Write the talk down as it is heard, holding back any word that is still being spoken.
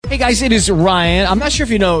Hey guys, it is Ryan. I'm not sure if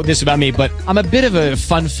you know this about me, but I'm a bit of a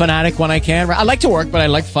fun fanatic when I can. I like to work, but I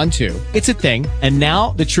like fun too. It's a thing. And now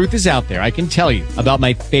the truth is out there. I can tell you about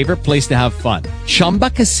my favorite place to have fun. Chumba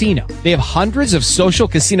Casino. They have hundreds of social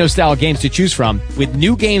casino style games to choose from with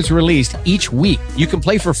new games released each week. You can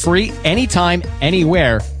play for free anytime,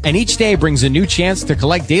 anywhere. And each day brings a new chance to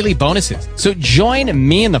collect daily bonuses. So join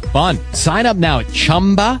me in the fun. Sign up now at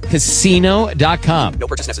ChumbaCasino.com. No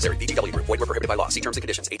purchase necessary. VGW Group. Void where prohibited by law. See terms and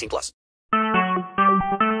conditions. 18+.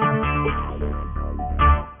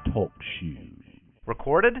 Talk shoes.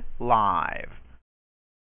 Recorded live.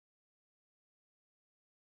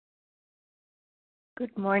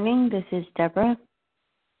 Good morning. This is Deborah.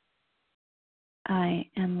 I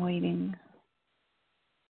am waiting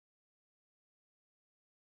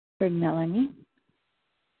for Melanie.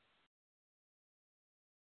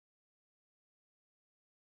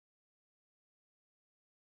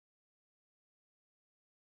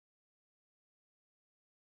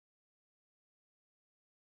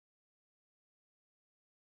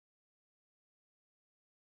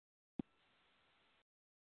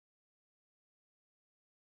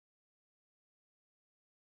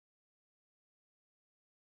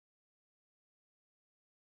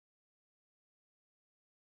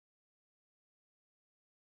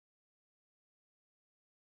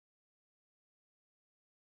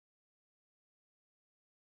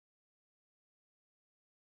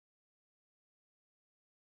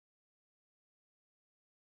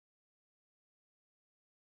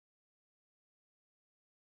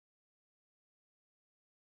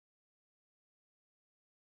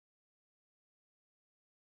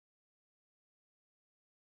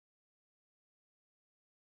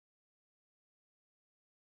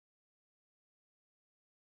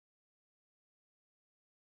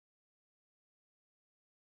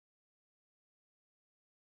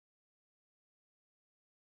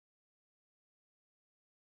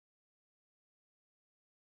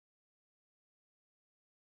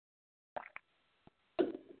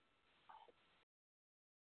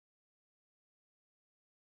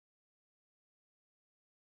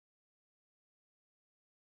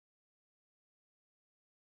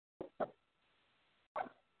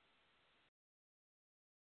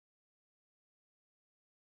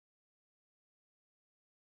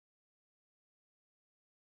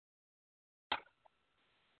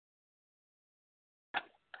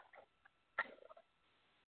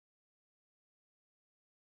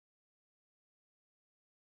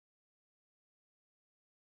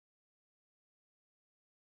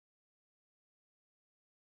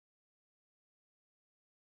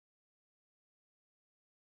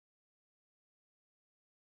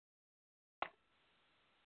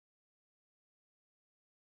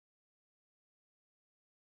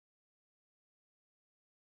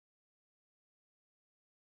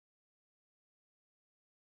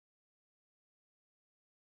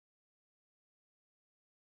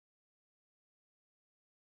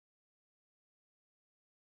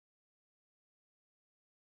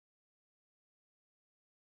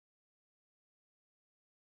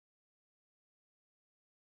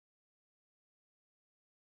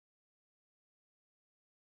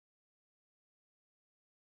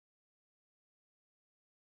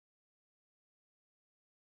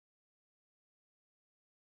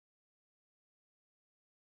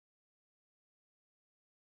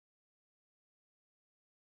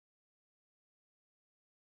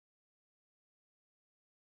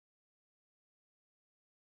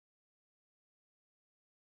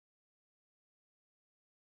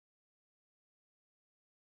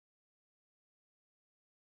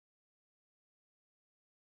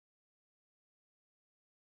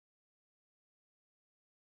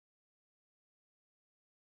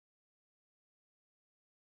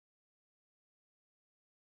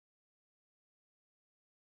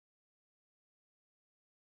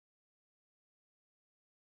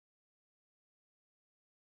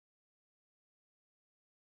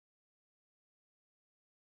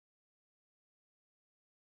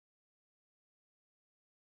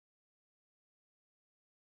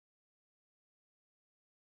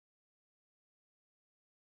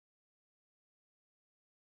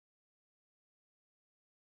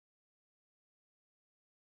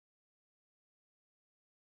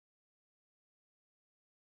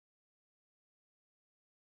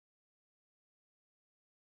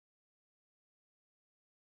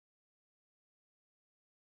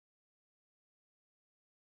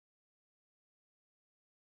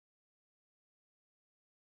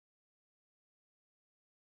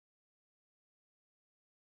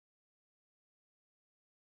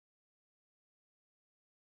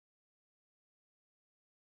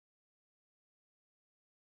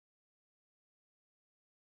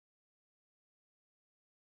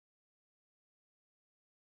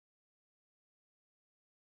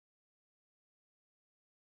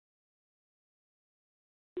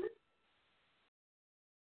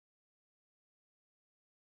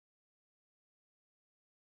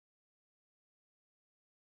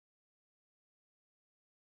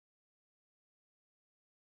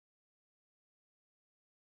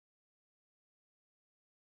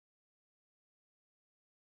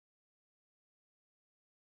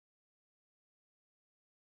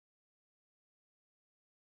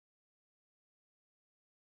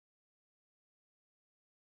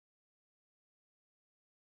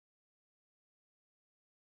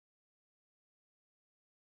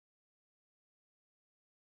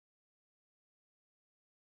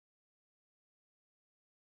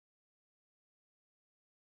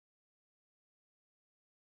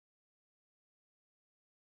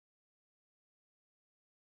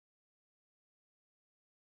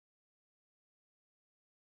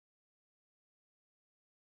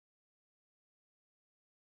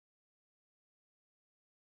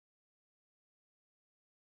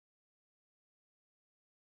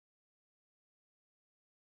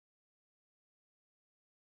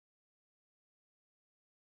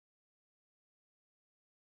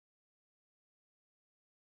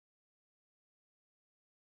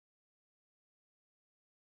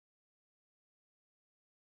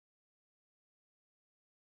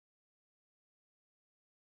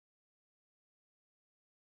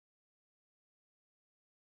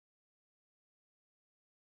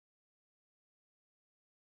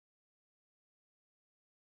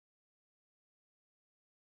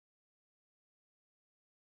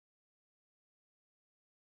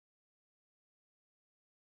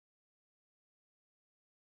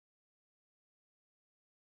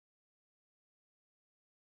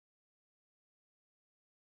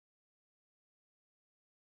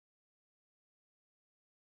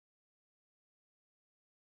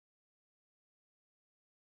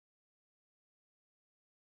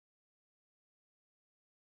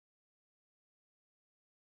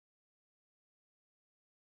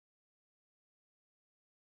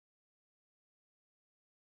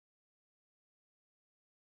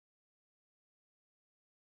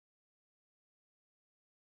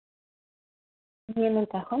 Bien el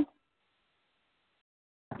cajón.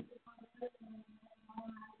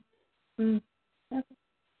 Mm. Ok.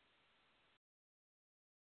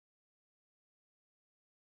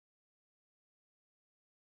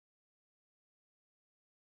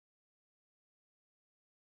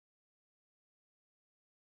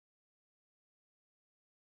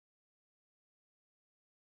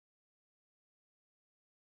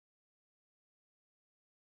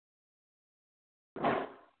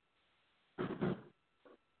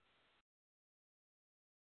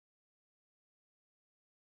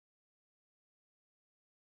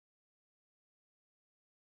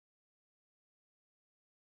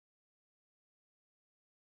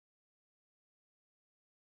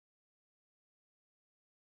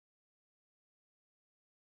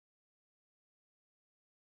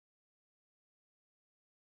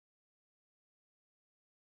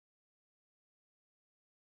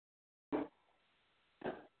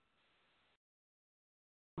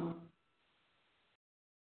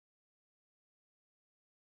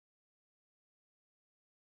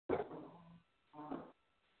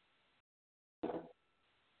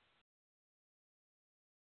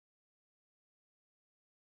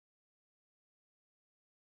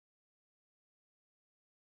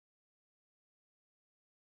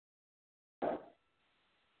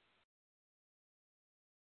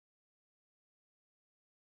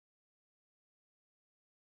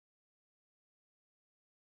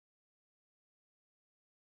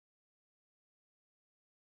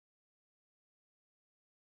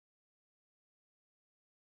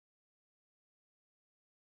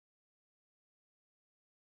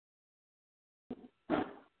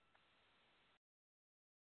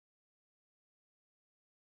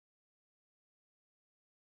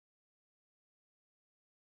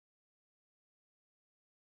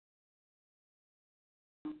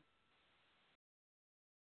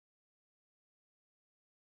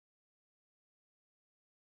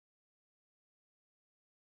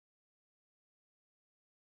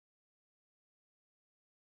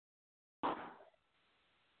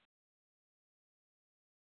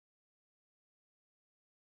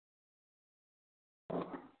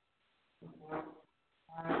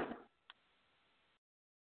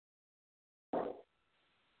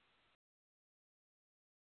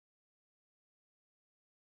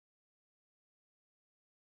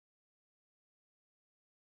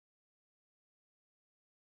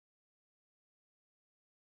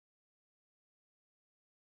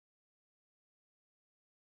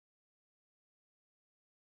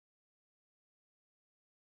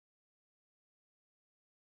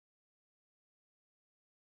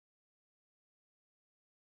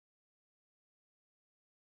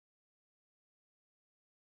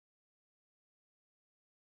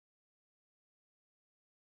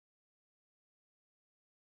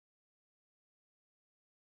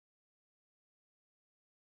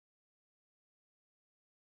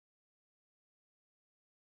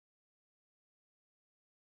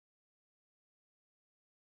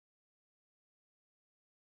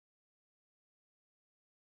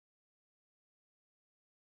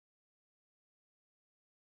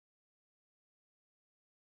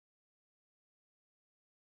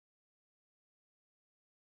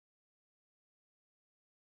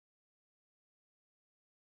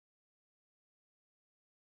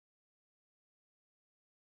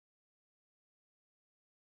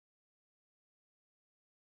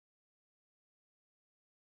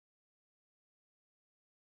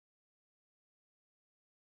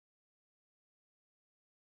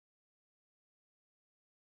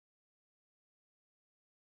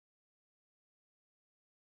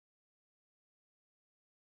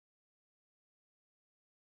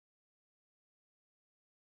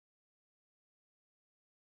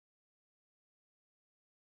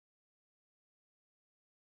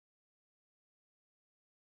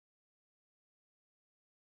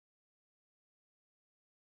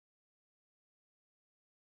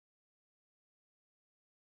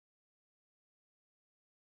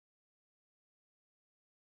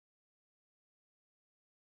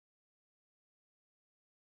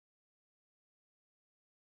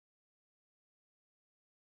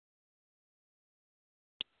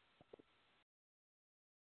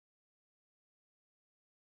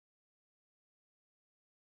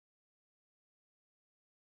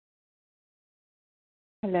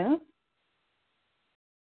 Hello?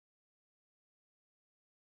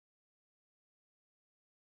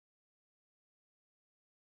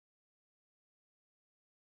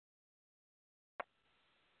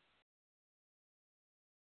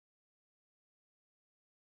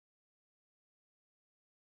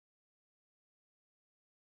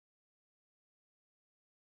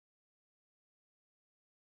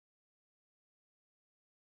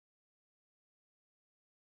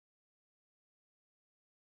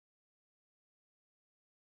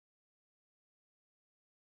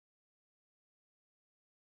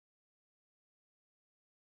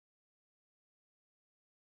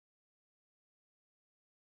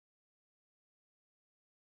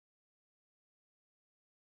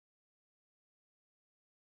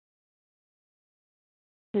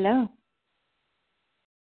 Hello.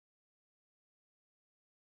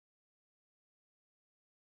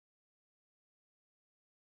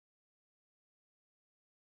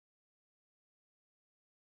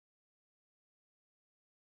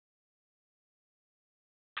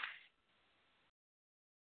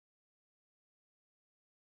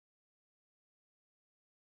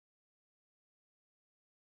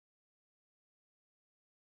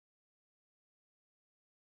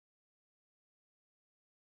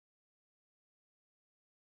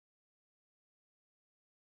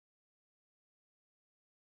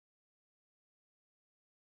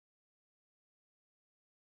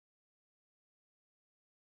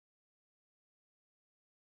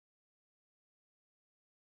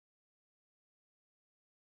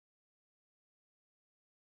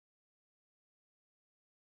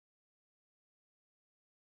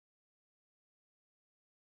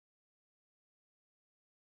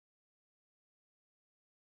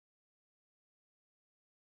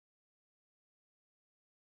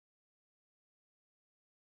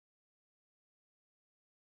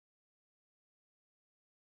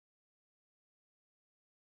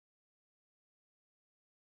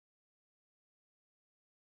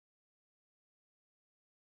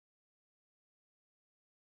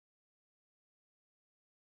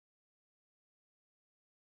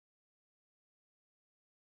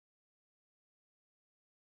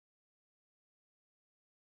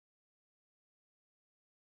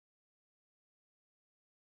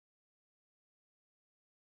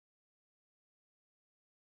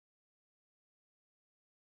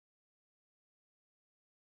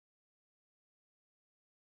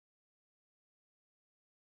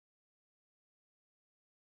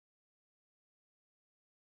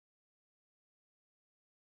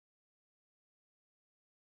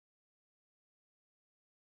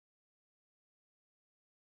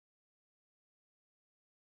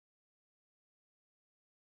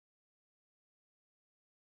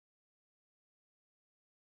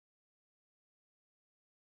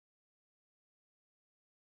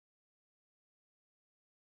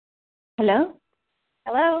 Hello.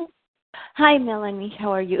 Hello. Hi, Melanie.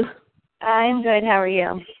 How are you? I'm good. How are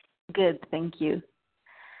you? Good, thank you.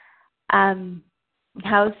 Um,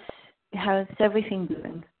 how's everything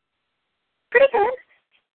doing? Pretty good.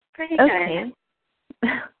 Pretty Okay.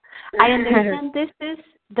 good. I understand this is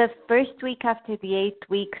the first week after the 8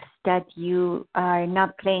 weeks that you are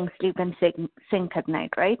not playing sleep and sync at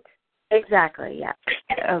night, right? Exactly. Yeah.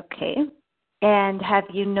 Okay. And have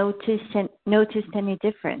you noticed any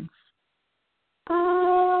difference?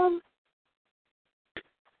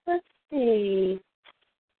 Let's see.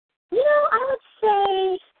 I would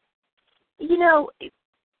say,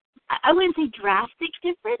 I wouldn't say drastic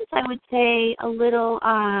difference. I would say a little,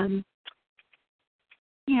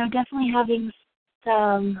 definitely having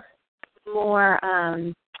some more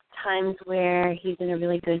times where he's in a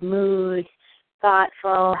really good mood,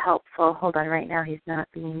 thoughtful, helpful. Hold on, right now he's not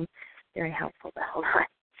being very helpful, but hold on.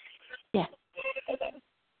 Yeah.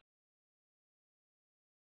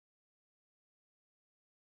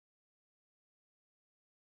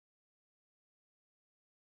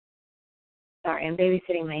 Sorry, I'm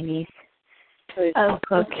babysitting my niece, who's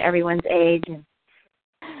close okay. to everyone's age, and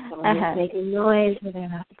someone's making noise where they're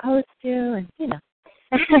not supposed to, and Yeah.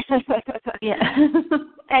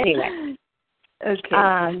 Anyway. Okay.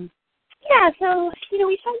 Yeah, so,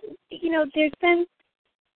 we've had, there's been,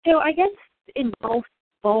 so I guess in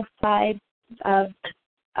both sides of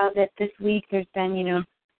it this week, there's been,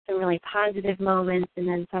 some really positive moments, and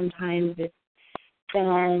then sometimes it's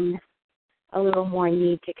been a little more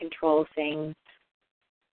need to control things.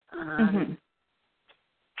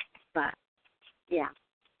 But, yeah,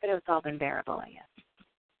 but it's all been bearable, I guess.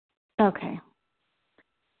 Okay.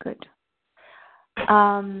 Good.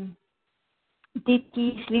 Did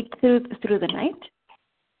he sleep through the night?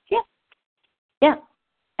 Yeah. Yeah.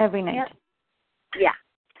 Every night. Yeah.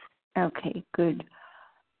 Okay. Good.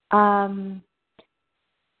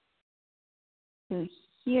 So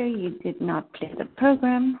here you did not play the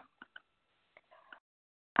program.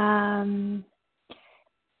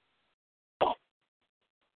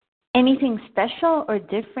 Anything special or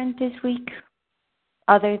different this week,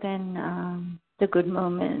 other than the good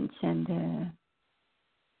moments and the?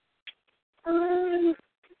 I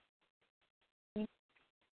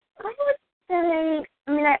would say,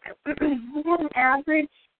 we had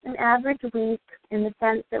an average week in the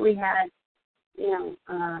sense that we had,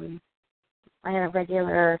 I had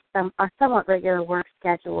a somewhat regular work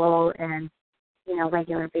schedule and,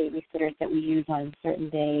 regular babysitters that we use on certain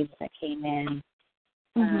days that came in.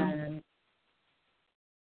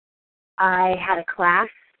 I had a class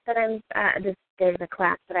that there's a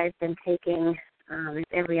class that I've been taking.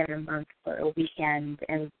 It's every other month for a weekend,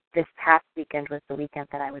 and this past weekend was the weekend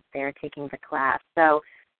that I was there taking the class. So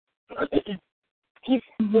he's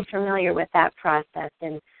familiar with that process,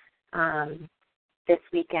 and this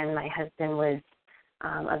weekend my husband was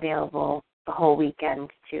available the whole weekend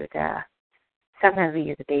sometimes we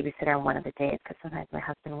use a babysitter on one of the days because sometimes my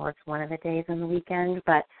husband works one of the days on the weekend,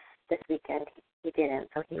 but this weekend he didn't,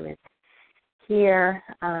 so he was here,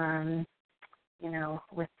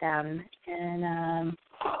 with them, and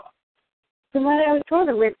from what I was told,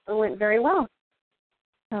 it went very well.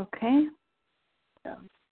 Okay. So.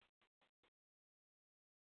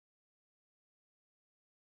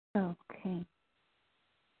 Okay.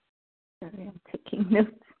 Sorry, I'm taking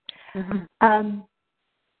notes. Mm-hmm.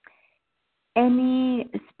 Any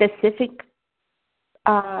specific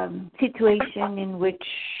situation in which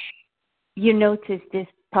you notice these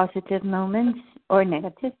positive moments or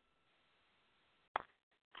negative?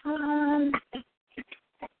 I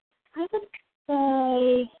would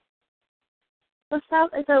say,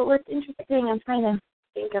 so what's interesting, I'm trying to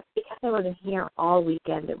think of, because I wasn't here all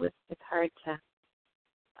weekend, it's hard to,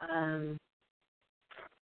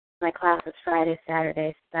 my class was Friday,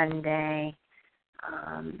 Saturday, Sunday,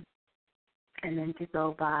 and then to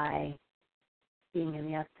go by seeing him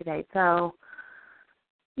yesterday. So,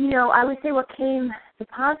 I would say the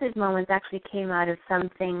positive moments actually came out of some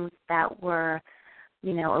things that were, a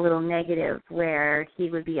little negative, where he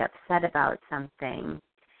would be upset about something.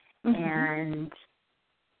 Mm-hmm. And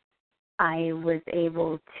I was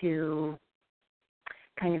able to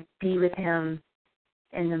kind of be with him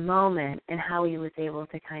in the moment, and how he was able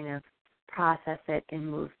to kind of process it and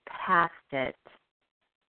move past it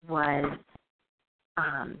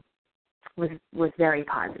was very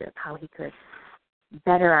positive. How he could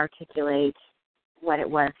better articulate what it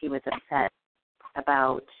was he was upset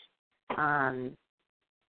about,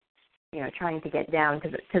 trying to get down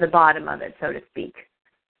to the bottom of it, so to speak.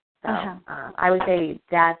 So I would say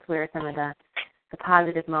that's where some of the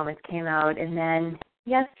positive moments came out. And then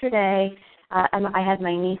yesterday, I had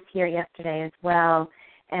my niece here yesterday as well,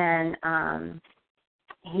 and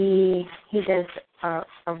he does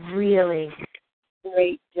a really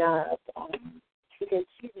great job. Because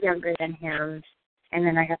she's younger than him, and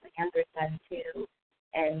then I have a younger son too,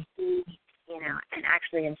 and he, and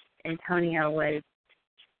actually Antonio was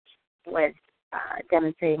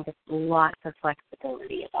demonstrating just lots of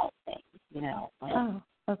flexibility about things,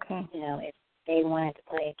 okay. If they wanted to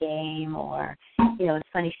play a game, or, it's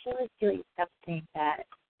funny, she was doing something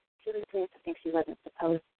she wasn't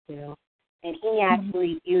supposed to, and he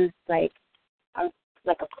actually used like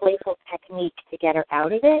a playful technique to get her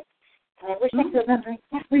out of it. And I wish I could remember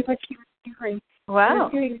exactly what she was doing. Wow.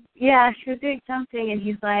 She was doing something, and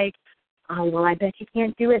he's like, oh, well, I bet you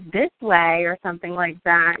can't do it this way, or something like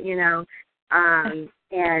that, And,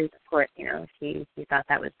 of course, she thought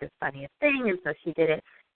that was the funniest thing, and so she did it,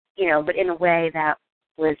 but in a way that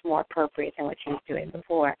was more appropriate than what she was doing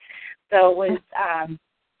before. So it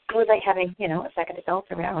was like having, a second adult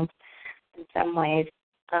around in some ways.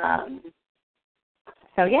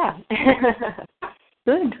 So, yeah.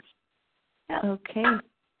 Good. Yeah. Okay.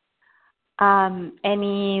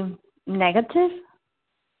 Any negative?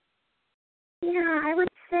 Yeah, I would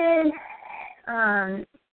say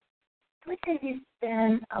he's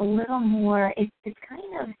been a little more. It's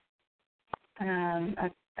kind of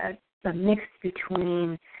a mix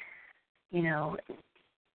between,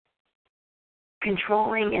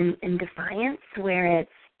 controlling and defiance, where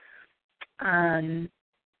it's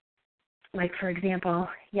like, for example,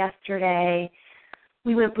 yesterday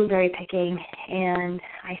we went blueberry picking, and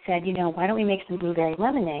I said, why don't we make some blueberry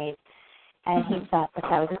lemonade? And he thought that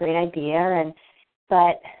was a great idea,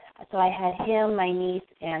 so I had him, my niece,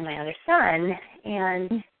 and my other son,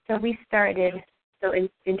 and so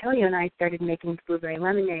Antonio and I started making blueberry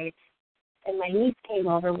lemonade, and my niece came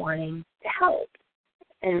over wanting to help,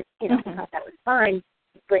 and, I thought that was fine,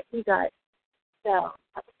 but he got so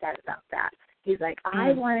upset about that. He's like,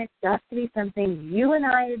 I want it just to be something you and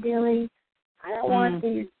I are doing. I don't want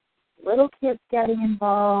these little kids getting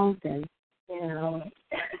involved, and,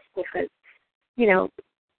 because,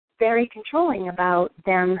 very controlling about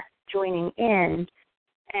them joining in,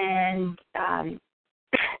 and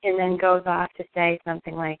then goes off to say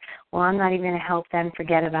something like, well, I'm not even going to help them,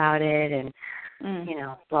 forget about it, and,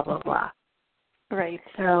 blah, blah, blah. Right.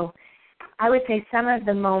 So I would say some of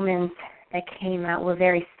the moments that came out were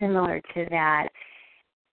very similar to that,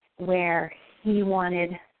 where he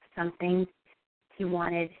wanted to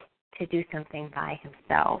do something by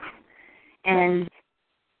himself. And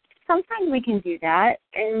sometimes we can do that,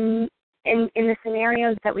 and in the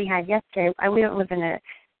scenarios that we had yesterday, we don't live in a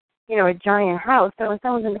giant house. So when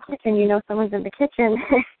someone's in the kitchen, someone's in the kitchen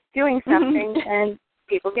doing something, and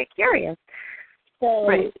people get curious. So,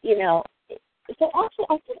 Right. So actually,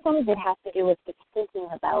 I think some of it has to do with just thinking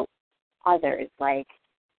about others. Like,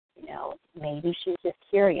 maybe she's just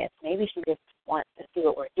curious. Maybe she just wants to see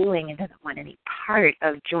what we're doing and doesn't want any part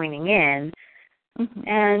of joining in. Mm-hmm.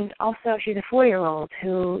 And also, she's a 4-year-old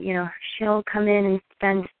who, she'll come in and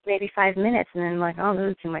spend maybe 5 minutes and then like, oh,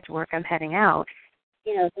 this is too much work, I'm heading out.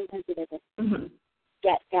 Sometimes she doesn't Mm-hmm.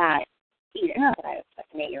 get that either. Not that I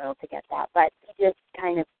expect an 8-year-old to get that, but he just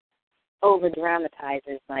kind of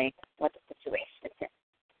over-dramatizes, like, what the situation is.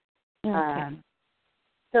 Okay.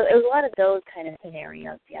 So it was a lot of those kind of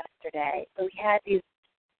scenarios yesterday. So we had these,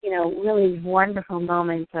 really wonderful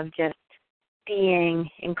moments of just being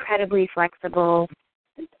incredibly flexible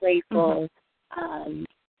and playful,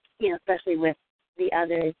 especially with the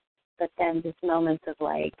others. But then just moments of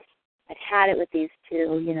like, I've had it with these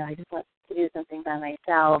two, I just want to do something by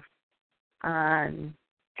myself. And,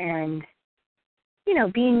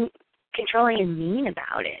 being controlling and mean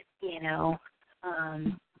about it,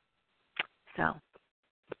 So.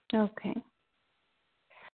 Okay.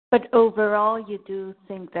 But overall, you do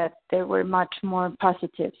think that there were much more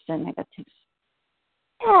positives than negatives.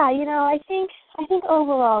 Yeah, I think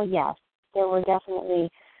overall, yes, there were definitely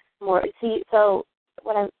more. See, so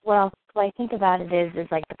what I think about it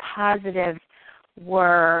is like the positives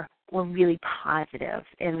were really positive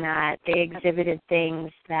in that they exhibited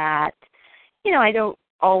things that, I don't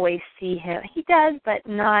always see him. He does, but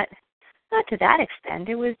not to that extent.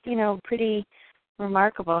 It was, pretty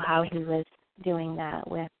remarkable how he was doing that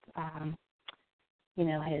with,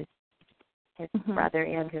 his brother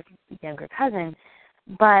and his younger cousin.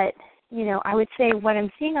 But, I would say what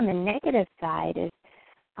I'm seeing on the negative side is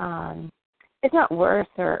it's not worse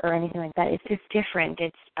or anything like that. It's just different.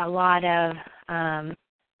 It's a lot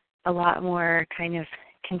more kind of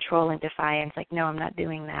control and defiance, like, no, I'm not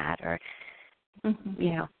doing that, or,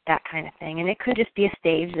 that kind of thing. And it could just be a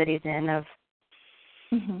stage that he's in of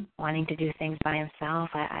wanting to do things by himself.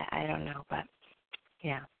 I don't know, but,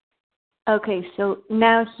 yeah. Okay, so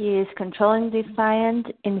now he is controlling defiant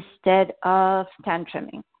instead of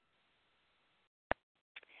tantruming.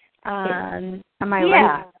 Am I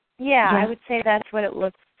right? Yeah, I would say that's what it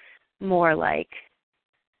looks more like.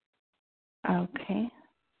 Okay.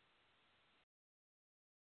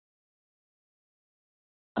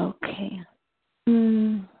 Okay.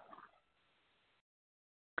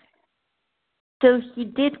 So he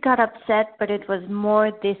did got upset, but it was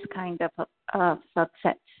more this kind of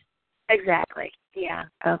upset. Exactly. Yeah.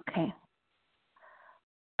 Okay.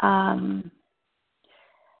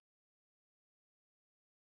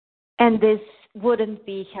 And this wouldn't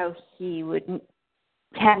be how he would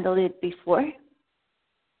handle it before?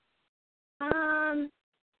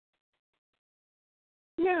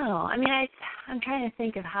 No. I mean, I'm trying to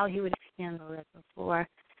think of how he would have handled it before.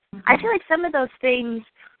 I feel like some of those things,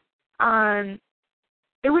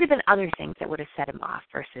 there would have been other things that would have set him off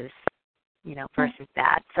versus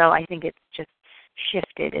that. So I think it's just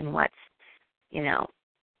shifted in what's,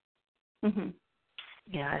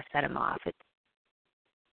 set him off.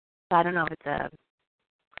 I don't know if it's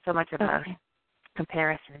so much of a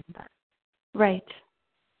comparison, but. Right.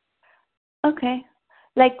 Okay.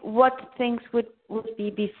 Like what things would be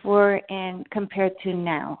before and compared to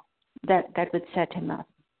now that would set him up?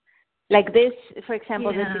 Like this, for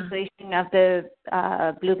example, the situation of the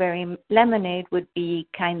blueberry lemonade would be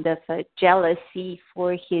kind of a jealousy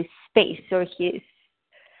for his space or his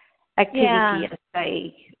activity, as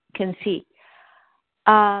I can see.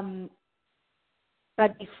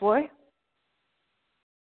 But before?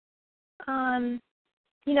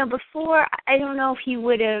 Before, I don't know if he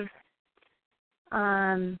would have,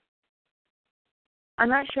 I'm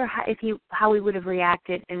not sure how he would have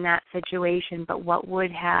reacted in that situation, but what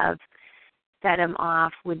would have set him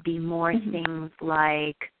off would be more things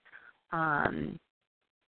like,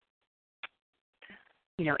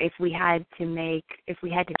 if we had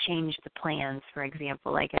to change the plans, for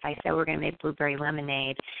example, like if I said we're going to make blueberry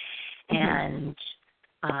lemonade and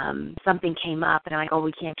something came up and I'm like, oh,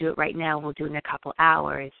 we can't do it right now, we'll do it in a couple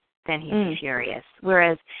hours, then he'd be furious.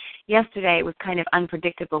 Whereas yesterday it was kind of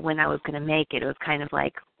unpredictable when I was going to make it. It was kind of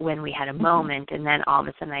like when we had a moment and then all of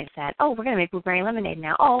a sudden I said, oh, we're going to make blueberry lemonade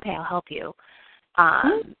now. Oh, okay, I'll help you.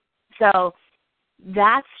 So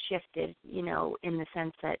that's shifted, in the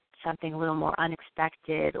sense that something a little more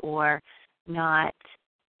unexpected or not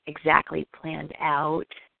exactly planned out,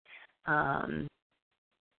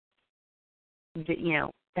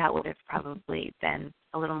 that would have probably been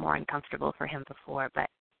a little more uncomfortable for him before. But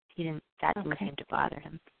That didn't seem to bother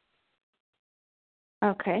him.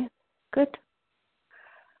 Okay, good.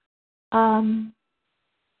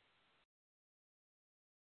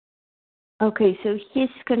 Okay, so his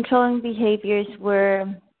controlling behaviors were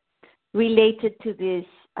related to this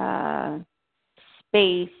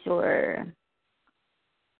space or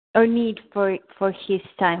need for his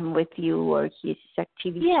time with you or his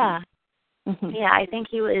activity. Yeah. Mm-hmm. Yeah, I think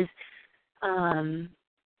he was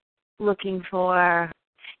looking for.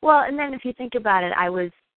 Well, and then if you think about it, I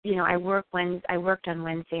worked on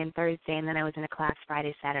Wednesday and Thursday, and then I was in a class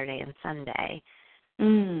Friday, Saturday, and Sunday.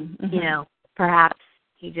 Mm-hmm. Perhaps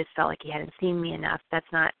he just felt like he hadn't seen me enough.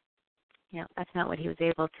 That's not what he was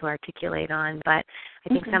able to articulate on. But I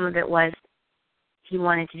think some of it was he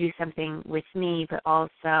wanted to do something with me, but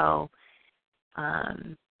also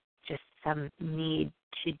just some need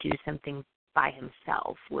to do something by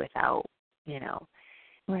himself without,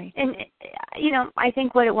 Right. And, I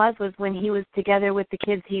think what it was when he was together with the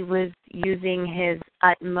kids, he was using his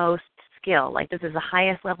utmost skill. Like, this is the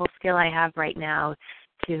highest level skill I have right now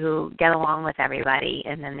to get along with everybody.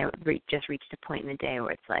 And then they just reached a point in the day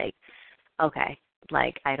where it's like, okay,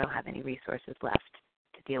 like, I don't have any resources left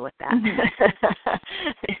to deal with that.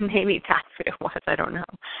 Maybe that's what it was. I don't know.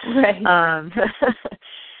 Right.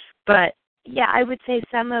 But, yeah, I would say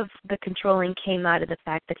some of the controlling came out of the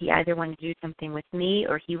fact that he either wanted to do something with me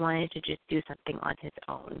or he wanted to just do something on his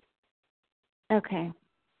own. Okay.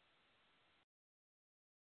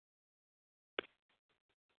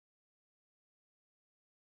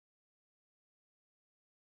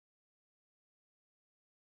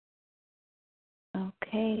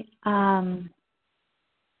 Okay.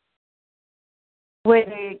 Were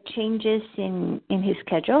there changes in his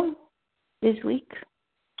schedule this week?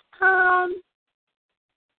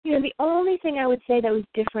 The only thing I would say that was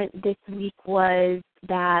different this week was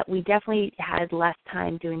that we definitely had less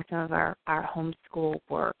time doing some of our homeschool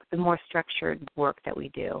work, the more structured work that we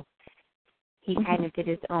do. He kind of did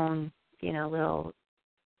his own, they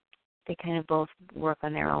kind of both work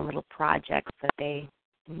on their own little projects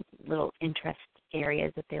little interest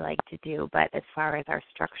areas that they like to do. But as far as our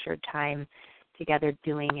structured time together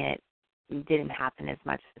doing it, didn't happen as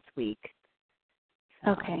much this week.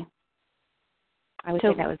 So. Okay. I would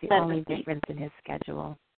say that was the only difference in his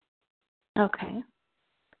schedule. Okay.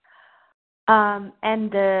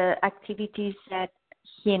 And the activities that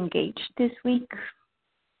he engaged this week,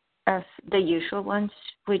 as the usual ones,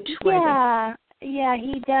 which were they? Yeah,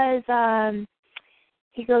 he does.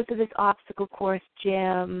 He goes to this obstacle course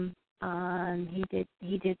gym. He did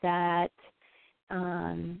that.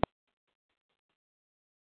 I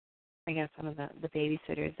guess some of the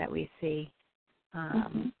babysitters that we see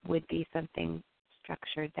would be something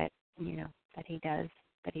structured that that he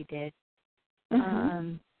did.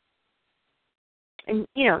 And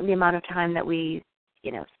the amount of time that we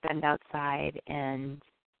spend outside and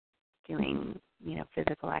doing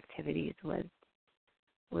physical activities was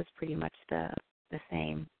pretty much the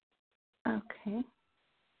same. Okay.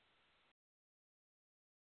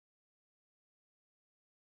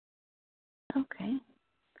 Okay.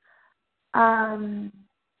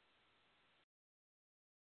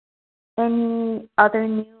 Any other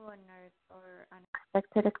new or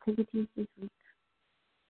unexpected activities this week?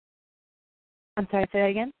 I'm sorry, say that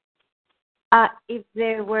again? If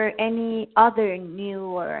there were any other new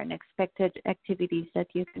or unexpected activities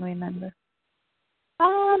that you can remember?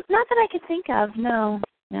 Not that I could think of, no.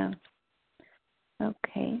 No.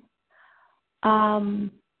 Okay.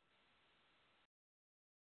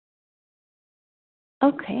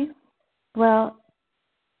 Okay. Well,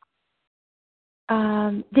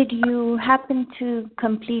 did you happen to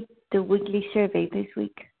complete the weekly survey this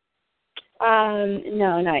week?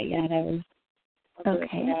 No, not yet. I'll do it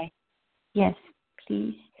today. Yes,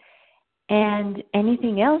 please. And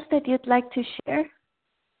anything else that you'd like to share?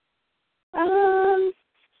 I don't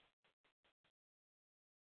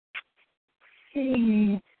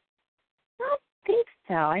think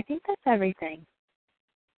so. I think that's everything.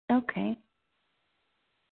 Okay.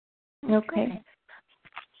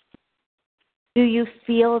 Do you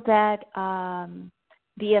feel that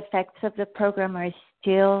the effects of the program are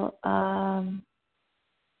still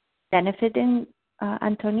benefiting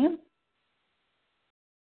Antonio?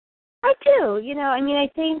 I do. I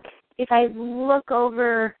think if I look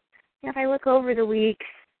over the weeks,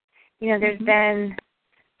 there's been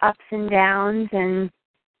ups and downs, and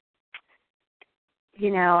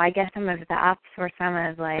I guess some of the ups were some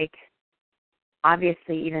of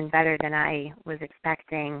obviously even better than I was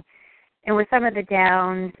expecting. And with some of the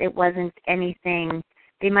downs, it wasn't anything.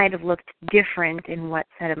 They might have looked different in what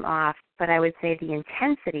set them off, but I would say the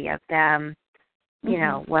intensity of them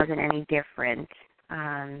wasn't any different.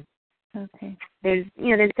 Okay. There's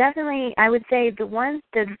definitely, I would say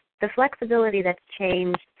the flexibility that's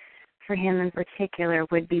changed for him in particular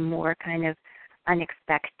would be more kind of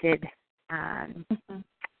unexpected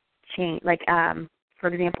change, like for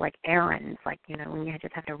example, like errands, like when you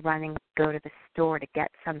just have to run and go to the store to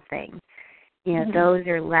get something. Those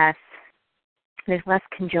are less. There's less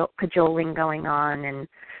cajoling going on, and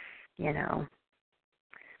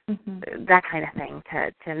that kind of thing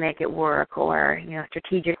to make it work, or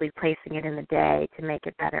strategically placing it in the day to make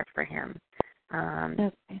it better for him.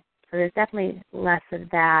 So there's definitely less of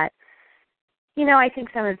that.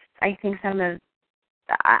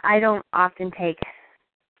 I don't often take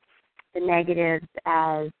the negatives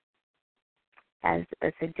as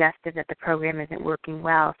a suggestive that the program isn't working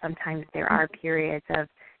well. Sometimes there are periods of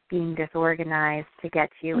being disorganized to get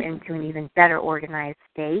you into an even better organized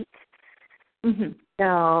state.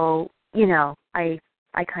 So, I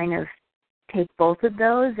kind of take both of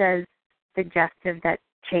those as suggestive that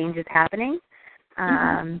change is happening.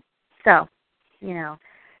 So,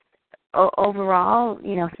 overall,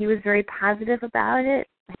 he was very positive about it.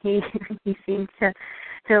 He seemed to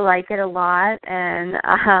like it a lot, and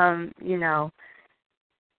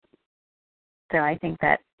so I think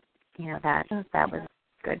that that was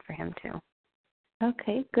good for him too.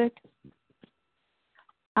 Okay, good.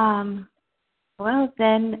 Well,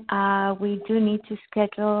 then we do need to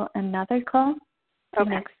schedule another call for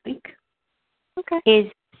next week. Okay.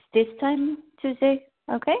 Is this time Tuesday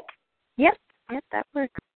okay? Yep, that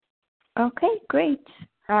works. Okay, great.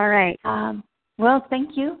 All right. Well,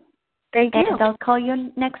 thank you. Thank you. And I'll call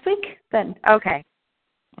you next week then. Okay.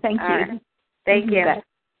 Thank you. Right. Thank you. Bye.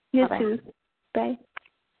 You Bye-bye. too. Bye.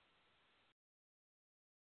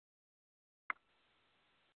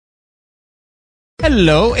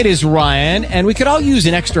 Hello, it is Ryan, and we could all use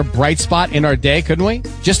an extra bright spot in our day, couldn't we?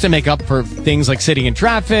 Just to make up for things like sitting in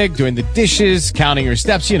traffic, doing the dishes, counting your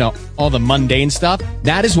steps, all the mundane stuff.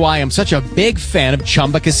 That is why I'm such a big fan of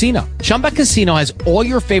Chumba Casino. Chumba Casino has all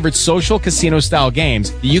your favorite social casino-style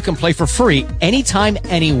games that you can play for free anytime,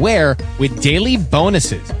 anywhere with daily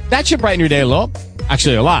bonuses. That should brighten your day a little.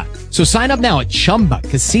 Actually, a lot. So sign up now at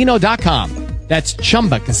ChumbaCasino.com. That's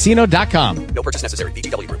ChumbaCasino.com. No purchase necessary.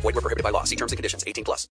 VGW Group. Void where prohibited by law. See terms and conditions. 18+.